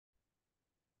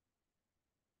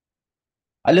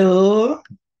Hello,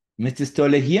 Mr.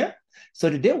 Stoller here. So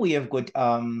today we have got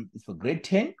for grade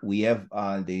 10, we have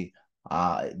the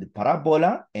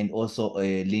parabola and also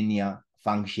a linear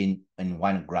function in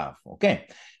one graph. Okay.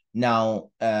 Now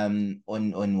on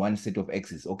one set of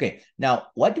axes. Okay. Now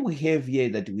what we have here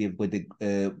that we have got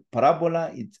the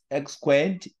parabola, it's x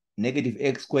squared, negative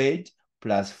x squared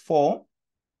plus 4.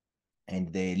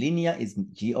 And the linear is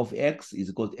g of x is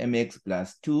equal to mx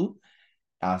plus 2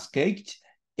 sketched.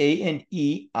 A and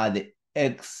E are the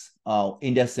x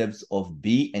intercepts of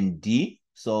B and D.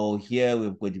 So here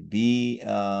we've got B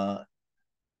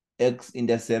x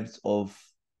intercepts of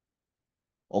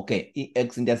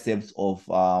x intercepts of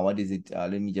what is it?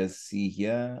 Let me just see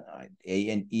here. A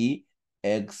and E,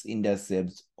 x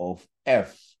intercepts of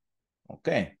F.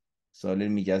 Okay, so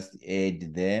let me just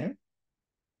add there.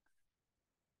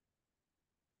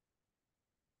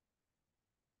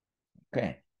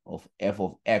 Okay, of f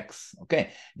of x. Okay,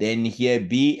 then here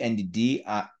B and D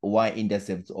are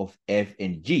y-intercepts of f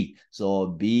and g. So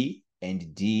B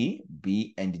and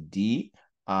D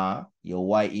are your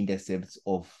y-intercepts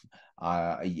of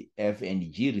f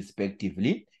and g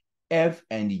respectively. F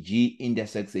and G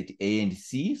intersects at A and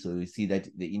C. So you see that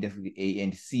they intersect A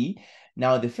and C.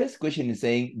 Now, the first question is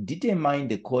saying, determine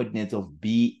the coordinates of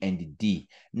B and D.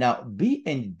 Now, B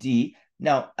and D,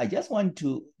 now I just want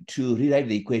to rewrite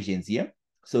the equations here.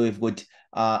 So we've got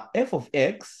f of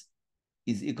x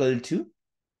is equal to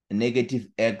negative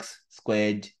x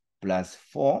squared plus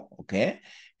 4, okay?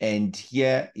 And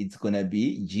here it's going to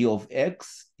be g of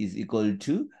x is equal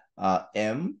to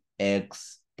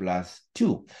mx plus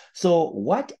 2. So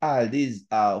what are these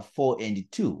 4 and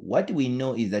 2? What we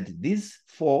know is that this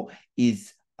 4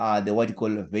 is the what you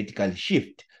call a vertical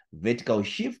shift.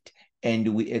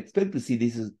 And we expect to see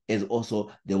this as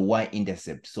also the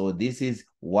y-intercept. So this is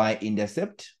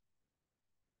y-intercept.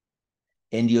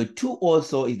 And your 2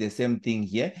 also is the same thing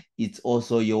here. It's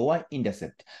also your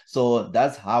y-intercept. So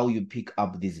that's how you pick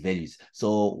up these values.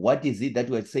 So what is it that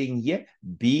we're saying here?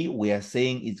 B, we are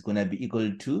saying it's going to be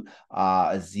equal to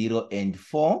 0 and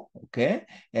 4. Okay.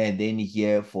 And then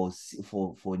here for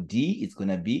D, it's going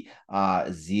to be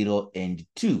 0 and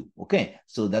 2. Okay.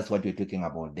 So that's what we're talking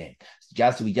about then.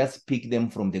 We just pick them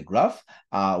from the graph.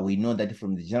 We know that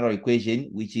from the general equation,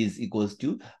 which is equals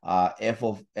to f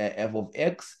of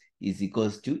x is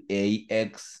equals to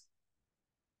ax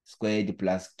squared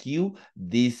plus q.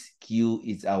 This q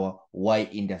is our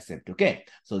y-intercept, okay?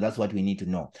 So that's what we need to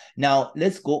know. Now,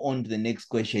 let's go on to the next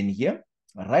question here.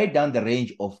 Write down the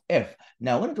range of f.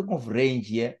 Now, when we talk of range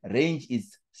here, range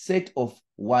is set of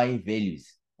y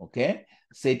values, okay?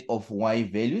 Set of y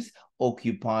values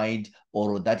occupied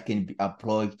or that can be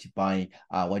approached by,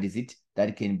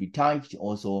 that can be touched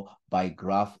also by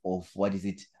graph of,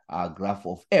 graph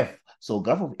of f. So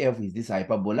graph of f is this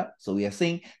hyperbola. So we are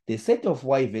saying the set of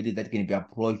y values that can be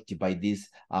approached by this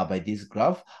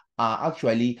graph are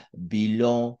actually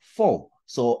below 4.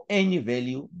 So any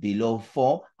value below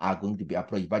 4 are going to be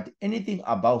approached, but anything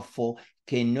above 4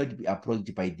 cannot be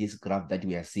approached by this graph that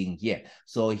we are seeing here.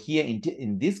 So here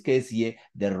in this case here,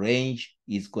 the range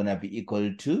is going to be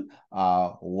equal to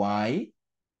y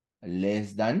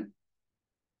less than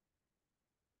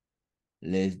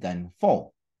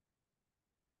 4.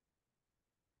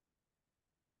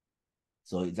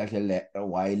 So it's actually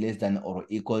y less than or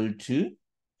equal to,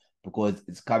 because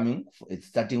it's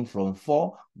starting from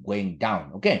 4 going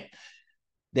down, okay?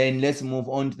 Then let's move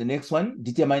on to the next one.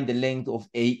 Determine the length of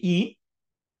AE.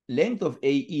 Length of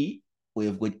AE,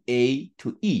 we've got A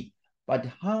to E. But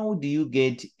how do you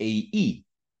get AE?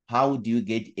 How do you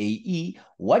get AE?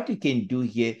 What you can do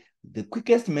here, the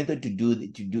quickest method to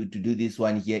do this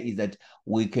one here is that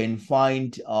we can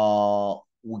find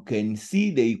we can see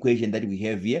the equation that we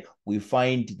have here. We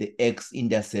find the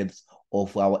x-intercepts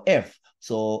of our f.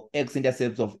 So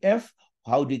x-intercepts of f,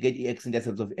 how do you get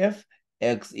x-intercepts of f?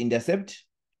 X-intercept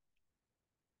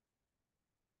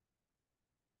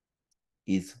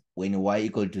is when y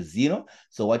equal to 0.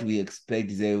 So what we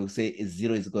expect is we'll say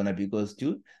 0 is going to be equals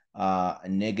to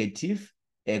negative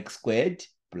x squared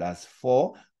plus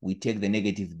 4. We take the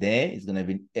negative there. It's going to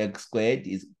be x squared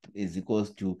is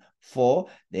equals to 4.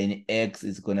 Then x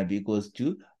is going to be equals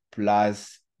to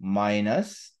plus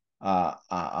minus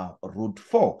root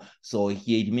 4. So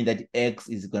here it means that x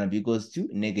is going to be equals to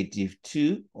negative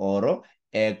 2 or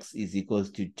x is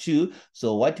equals to 2.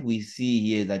 So what we see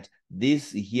here is that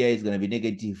this here is going to be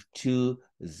negative 2,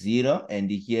 0,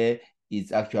 and here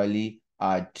is actually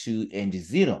 2 and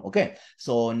 0. Okay,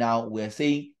 so now we're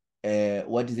saying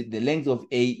what is it? The length of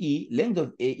AE. Length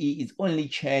of AE is only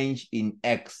change in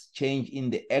x, change in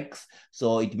the x.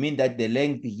 So it means that the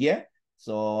length here,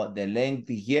 So the length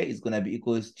here is going to be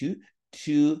equals to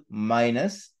 2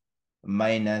 minus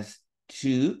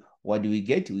 2. What do we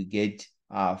get? We get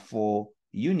 4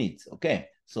 units. Okay,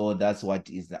 so that's what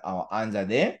is our answer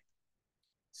there.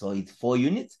 So it's 4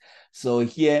 units. So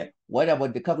here, what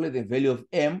about the calculate the value of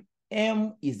m?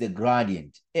 M is the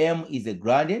gradient. M is the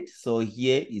gradient. So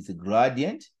here is a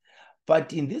gradient.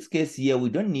 But in this case here, we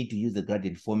don't need to use the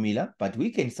gradient formula, but we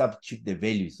can substitute the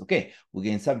values. Okay, we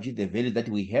can substitute the values that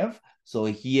we have. So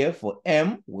here for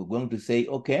m, we're going to say,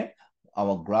 okay,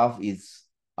 our graph is,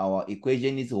 our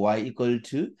equation is y equal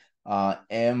to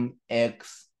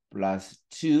mx plus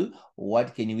 2.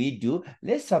 What can we do?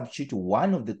 Let's substitute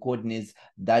one of the coordinates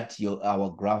that our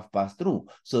graph passed through.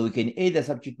 So we can either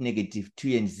substitute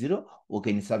 -2 and 0, or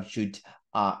can substitute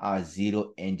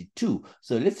 0 and 2.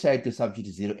 So let's try to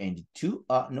substitute 0 and 2.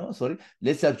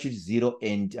 Let's substitute 0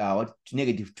 and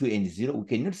 -2 and 0. We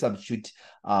cannot substitute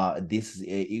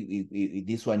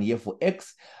this one here for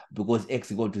x, because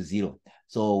x equal to 0.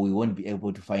 So we won't be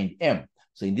able to find m.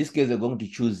 So in this case, we're going to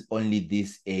choose only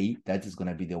this a. That is going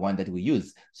to be the one that we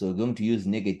use. So we're going to use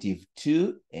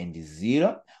 -2 and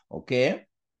 0. Okay,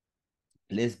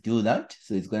 let's do that.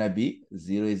 So it's going to be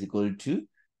 0 is equal to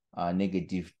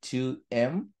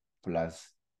 -2m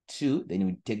plus 2. Then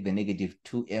we take the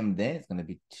 -2m there. It's going to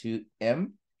be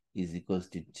 2m is equals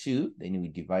to 2. Then we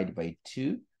divide by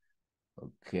 2.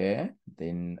 Okay,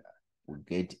 then we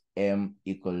get m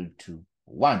equal to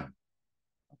 1.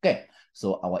 Okay,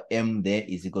 so our m there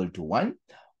is equal to 1.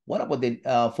 What about the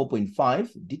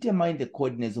 4.5? Determine the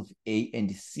coordinates of A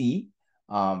and C,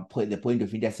 the point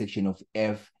of intersection of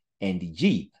F and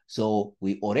G. So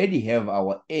we already have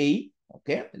our A.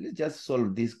 Okay, let's just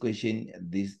solve this question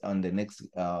on the next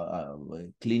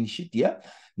clean sheet here.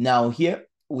 Now here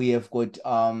we have got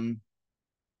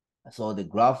so the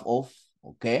graph of,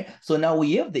 okay, so now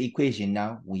we have the equation.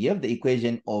 Now we have the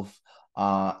equation of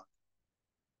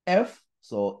F.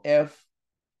 So F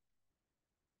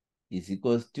is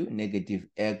equals to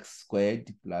 -x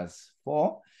squared plus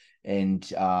 4, and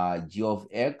g of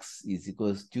x is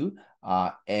equals to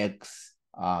x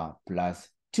plus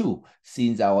 2,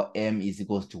 since our m is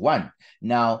equals to 1.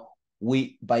 Now,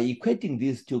 by equating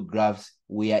these two graphs,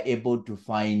 we are able to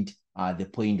find the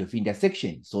point of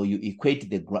intersection. So you equate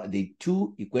the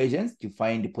two equations to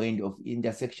find the point of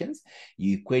intersections.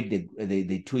 You equate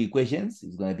the two equations.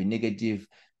 It's going to be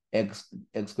x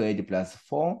squared plus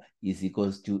 4 is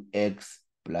equals to x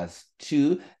plus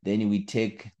 2. Then we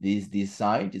take this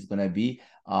side. It's going to be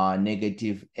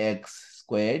 -x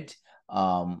squared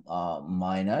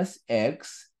minus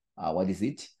x, what is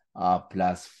it?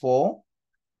 Plus 4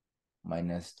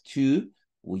 minus 2,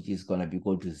 which is going to be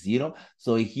equal to 0.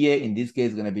 So here in this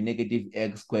case, it's going to be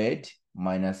 -x squared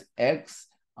minus x,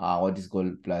 what is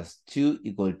called plus 2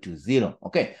 equal to 0.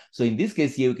 Okay, so in this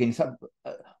case here, we can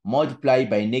multiply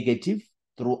by negative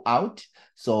throughout.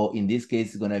 So in this case,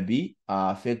 it's going to be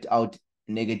factor out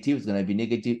negative. It's going to be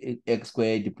 -x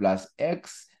squared plus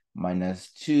x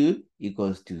minus 2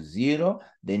 equals to 0.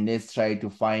 Then let's try to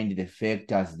find the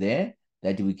factors there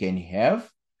that we can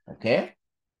have. Okay,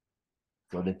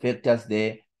 so the factors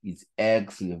there is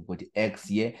x. We have got x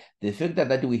here. The factor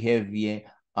that we have here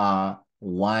are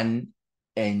 1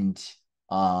 and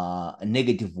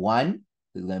 -1.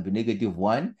 It's going to be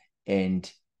 -1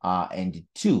 and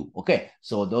 2. Okay,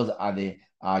 so those are the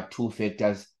two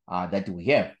factors that we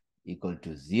have equal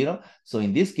to 0. So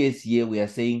in this case here, we are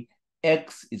saying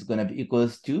x is going to be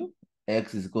equals to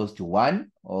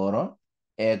 1, or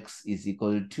x is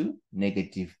equal to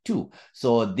 -2.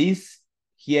 So this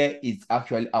here is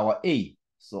actually our a.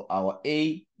 So our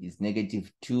a is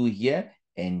 -2 here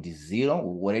and 0.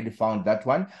 We already found that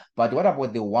one. But what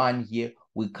about the 1 here?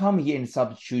 We come here and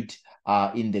substitute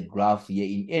in the graph here,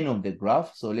 in n of the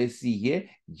graph. So let's see here,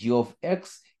 g of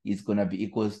x is going to be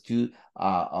equals to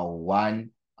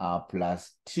 1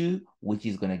 plus 2, which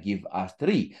is going to give us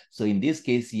 3. So in this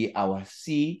case here, our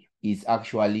c is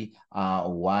actually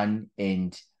 1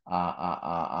 and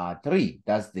 3.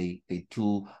 That's the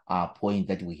 2 points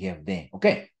that we have there.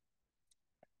 Okay,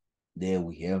 there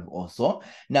we have also.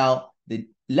 Now, the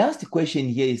last question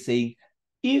here is saying,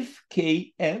 if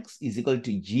kx is equal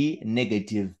to g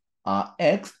negative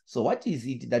x, so what is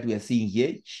it that we are seeing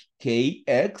here?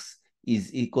 Kx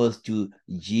is equals to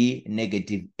g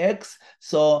negative x.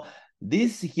 So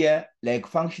this here, like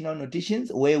functional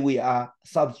notations, where we are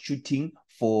substituting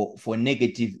for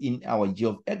negative in our g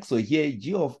of x. So here,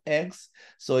 g of x,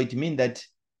 so it means that,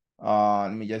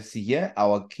 let me just see here,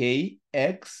 our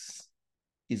kx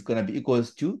is going to be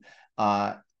equals to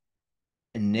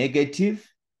negative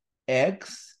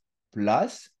x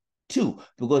plus 2,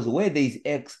 because where there is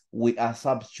x, we are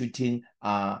substituting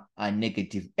a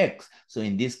negative x. So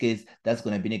in this case, that's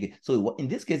going to be negative. So in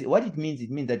this case, what it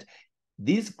means that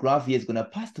this graph here is going to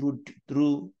pass through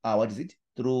what is it?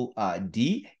 Through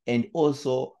D, and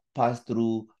also pass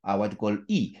through what we call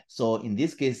E. So in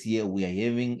this case here, we are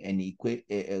having an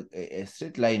a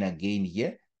straight line again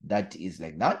here that is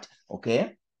like that,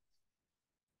 okay?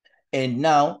 And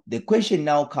now the question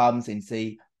now comes and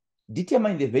say,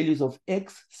 determine the values of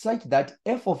x such that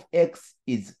f of x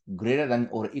is greater than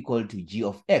or equal to g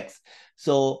of x.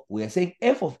 So we are saying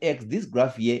f of x, this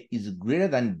graph here, is greater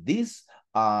than this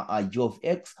g of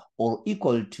x, or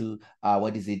equal to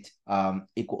what is it?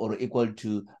 Equal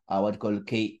to what we call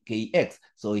kx.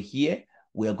 So here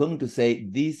we are going to say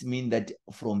this means that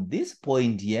from this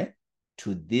point here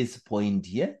to this point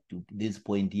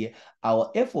here,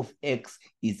 our f of x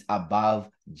is above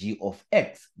g of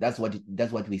x. That's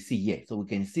what we see here. So we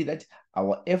can see that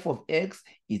our f of x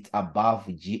is above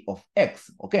g of x.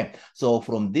 Okay, so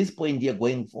from this point here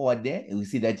going forward there, we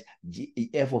see that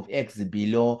f of x is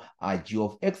below g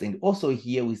of x, and also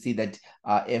here we see that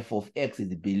f of x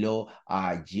is below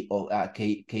g of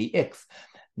kx.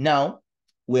 Now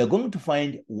we are going to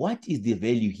find what is the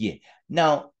value here.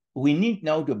 Now we need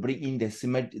now to bring in the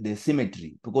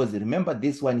symmetry, because remember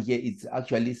this one here is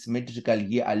actually symmetrical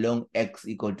here along x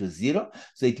equal to 0.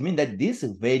 So it means that this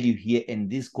value here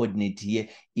and this coordinate here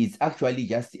is actually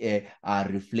just a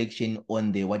reflection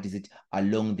on the, what is it,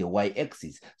 along the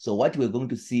y-axis. So what we're going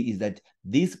to see is that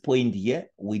this point here,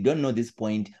 we don't know this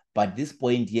point, but this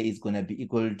point here is going to be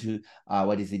equal to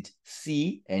what is it,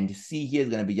 c, and c here is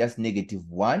going to be just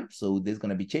 -1. So there's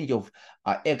going to be change of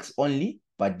x only,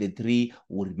 but the 3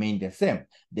 will remain the same.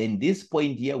 Then this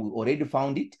point here, we already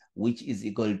found it, which is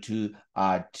equal to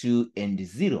 2 and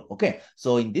 0. Okay,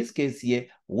 so in this case here,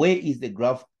 where is the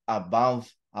graph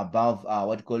above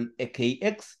what we call a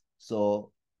kx?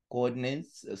 So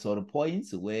coordinates, the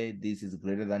points where this is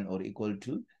greater than or equal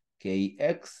to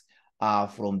kx,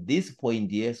 from this point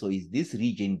here. So is this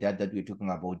region that we're talking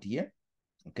about here.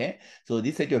 Okay, so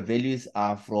this set of values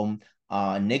are from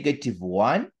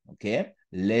 -1, okay,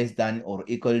 less than or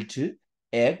equal to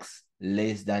x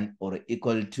less than or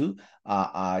equal to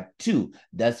 2.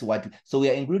 That's what, so we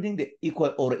are including the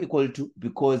equal or equal to,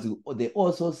 because they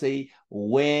also say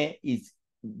where is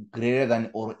greater than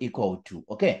or equal to.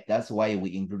 Okay, that's why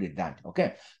we included that.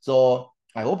 Okay, so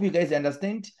I hope you guys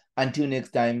understand. Until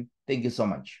next time, thank you so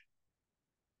much.